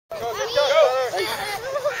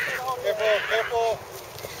Careful.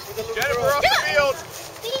 Jennifer off the field.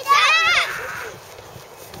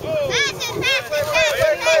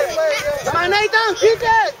 Come on, Nathan, kick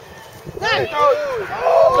it! Nathan!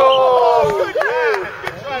 Oh, good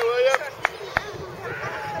try, William.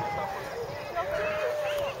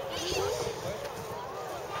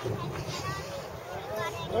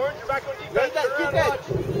 Orange, you're back on defense. Nathan, kick it!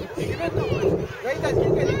 Nathan,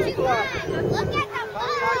 kick it!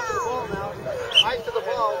 Eyes to the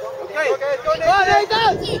ball. Okay, go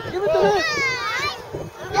Nathan! Give it to him!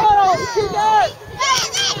 Go! Kick it!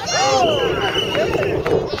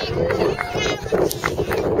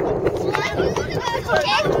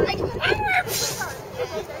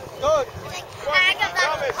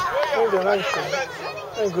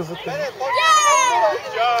 Good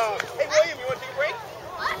job. Hey, William, you want to take a break?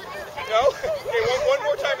 No? Okay, one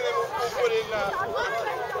more time and then we'll put in,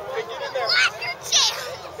 get in there.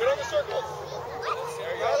 Get on the circles.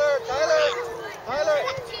 There you go. Tyler.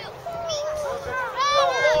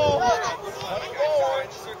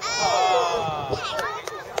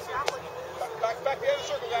 Back the other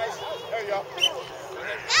circle, guys. There you go.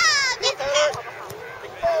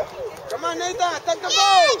 Come on, Nathan, attack the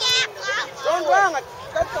ball! Don't run,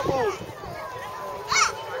 attack the ball!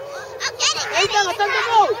 Nathan, attack the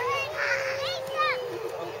ball!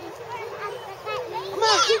 Come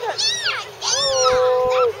on, kick it!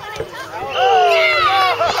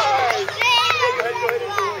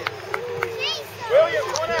 William,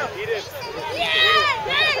 come on out. He did.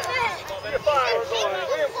 You're fine.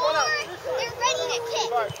 William, come on out. You're ready to kick.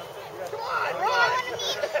 Come on, run.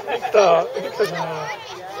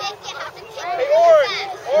 Hey,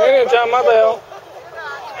 Orange. 잡아요.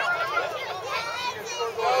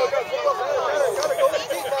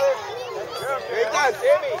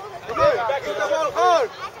 Sammy, come on, back to the ball hard.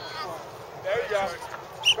 There you go.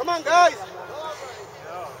 Come on, guys! Go!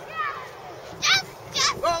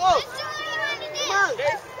 Come on!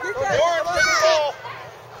 Okay. Kick Orange, it! take the ball.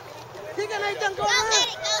 Kick it, Nathan! Go, Go man! get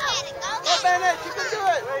it. Go, Bennett! You can do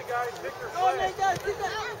it! Hey, guys, Victor. Go, Nathan! Kick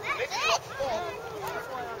it!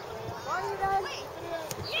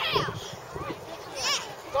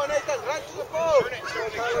 Go, Nathan! Run to the ball!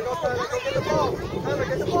 Tyler, go get the ball! Tyler,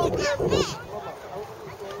 get the ball!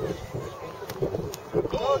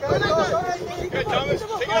 Go, Nathan! Good, Thomas.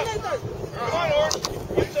 Take it up. Come on, Orange.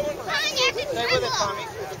 Get someone. Stay with it, Tommy.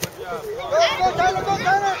 Go, Tyler! Go,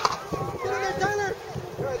 Tyler! Get in there, Tyler!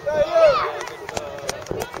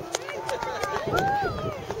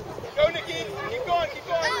 Go, Nikki. Keep going.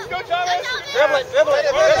 Go, Thomas. Dribble it!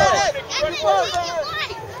 Run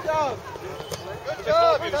Good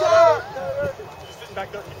job! Tyler! Just sitting back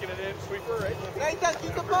there, kicking it in. Sweeper, right? Nathan,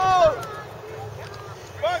 keep the ball!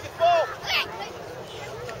 Come on, get the ball.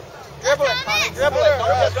 Dribble it, Tommy, dribble it. Don't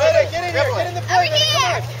just Get in here. dribble Get it. in the play. Come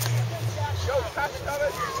on. Go, pass it,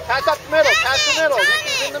 Thomas. Pass up the middle,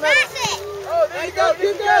 Ricky's in the middle. Oh, there you go.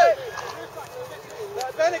 Keep it.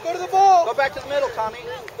 Bennett, go to the ball. Go back to the middle, Tommy.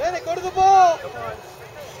 Bennett, go to the ball.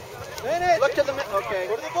 Bennett. Look to the middle. Okay.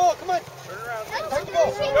 Go to the ball. Come on. Turn around. Take the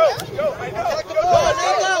ball. Go. I know. Take the Go, ball. Thomas.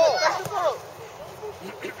 Take the ball.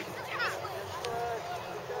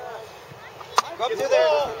 Go up Get to the there.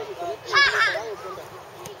 ball.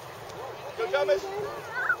 Go, Thomas. All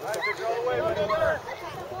right, Victor, all the way.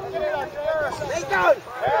 Get it on there. Nathan.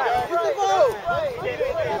 There you Get the ball.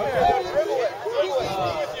 Dribble it.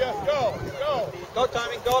 With you. Go. Go,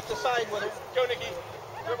 Tommy. Go up the side with it. Go, Nikki.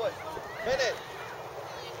 Dribble it. Bennett.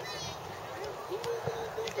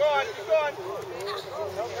 Keep going.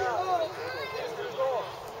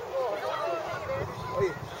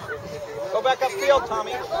 Go back upfield,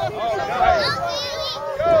 Tommy. Oh, nice.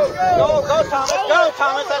 Go. Go, Thomas. Go,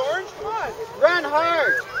 Thomas. That's Orange, come on. run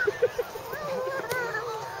hard.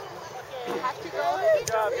 Good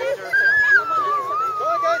job, Victor. Go,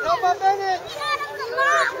 guys. Help out Bennett.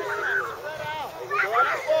 Go on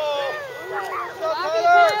the ball. Go,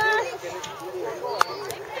 Tyler.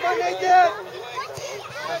 Come on, Nathan.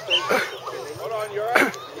 Hold on, you're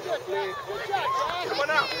right. Come on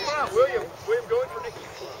out. William, going for Nikki.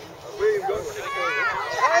 William, going for Nikki.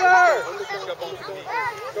 Tyler.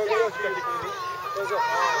 Go.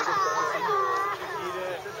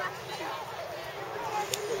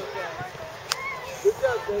 Good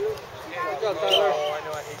job, Taylor. Good job, Tyler. Oh, I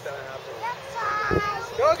know. I hate that happening.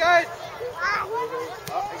 Go, guys.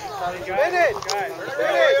 Bennett.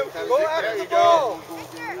 Go after the ball.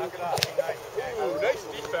 Knock it off. Nice. Ooh, nice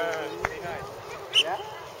defense. Very nice. Yeah?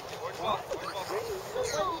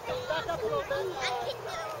 Back up a little bit.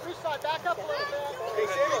 Back up a little bit. Hey,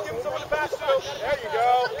 Sammy, give him someone to pass to. There you go.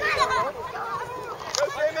 Go,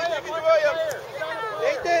 Sammy. Give it to William.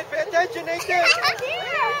 Nathan. Nathan, pay attention, Nathan.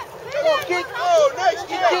 Come on, kick. Oh, nice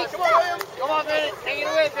kick. Come on, William. Come on, Bennett. Take it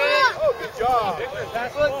away, Bennett. Oh, good job. Good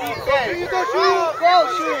defense. Here you go, shoot. Go,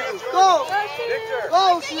 shoot. Go.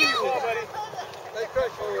 Go, shoot. Nice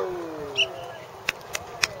pressure.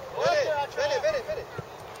 Bennett.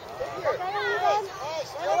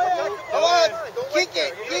 Come on. Kick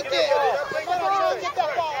it. Get that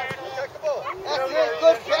ball. That's it.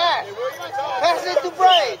 Good pass. Pass it to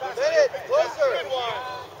Brian. Bennett, closer.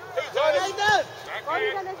 Hey, Jonathan.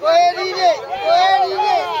 Go ahead, eat it.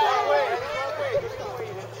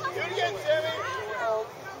 Do it again, Sammy.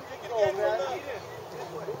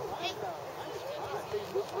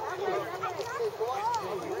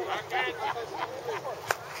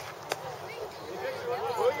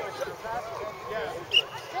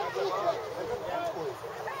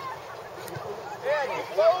 Yeah,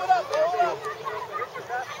 blow it up.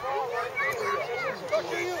 Go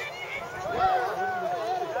to you.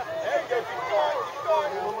 There you go. Keep going.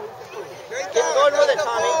 Keep going with it,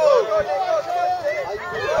 Tommy.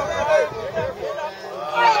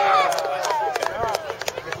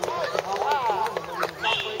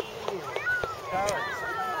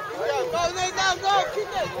 Go, Nathan, go.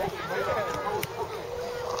 Keep it.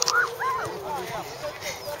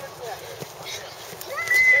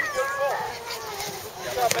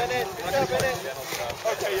 Good job, Bennett.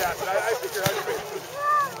 Okay, yeah, but I figure out.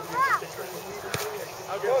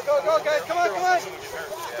 Go, guys. Come on.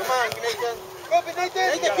 Come on, Nathan. Go,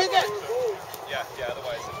 Nathan, kick it. Yeah,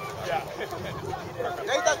 otherwise. Yeah.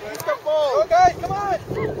 Nathan, keep the ball. Go, guys, come on.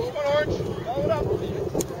 Come on, Orange. Blow it up.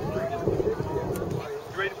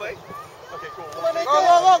 You ready to play? Okay, cool. Go.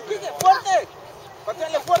 Kick it. Fuerte.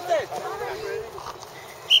 Pateale fuerte.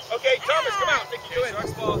 Okay, Thomas, come out. Nicky, go in.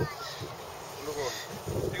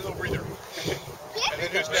 Take a little breather.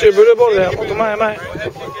 Sì, pure bolle, molto mai. Go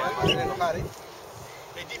ahead, kick it.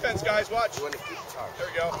 Hey, defense, guys, watch. There we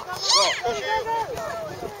go. Go, shoot. Get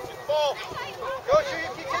the ball. Go, shoot.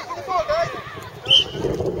 Keep chasing the ball, guys.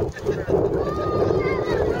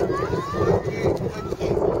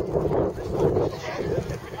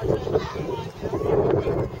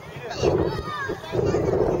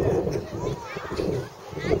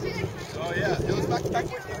 Oh, yeah. It was back with the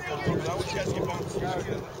field goal. That was you guys get bumped.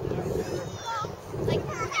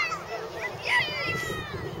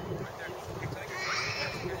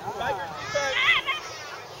 Tigers defense.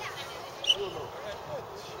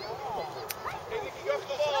 Hey, Nicky, go for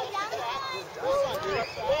the ball. Go for the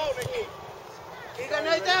ball, Nicky. Keep it,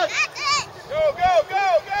 Nathan. Go,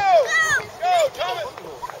 Thomas.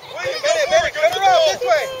 William, Bennett, go turn around this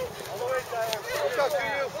way. Good job to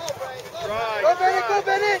you. Right. Go, Bennett. Go,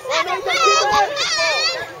 Nathan, keep it.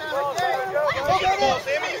 Go,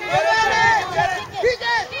 Sammy. You got it.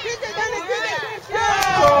 Kick it, Bennett, kick it.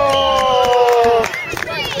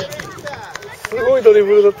 すごいドリ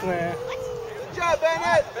ブルだったね。 Good job,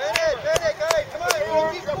 Bennett, guys, come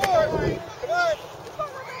on, keep score. Come on.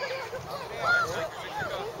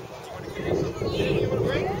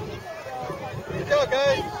 Good job,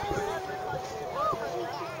 guys.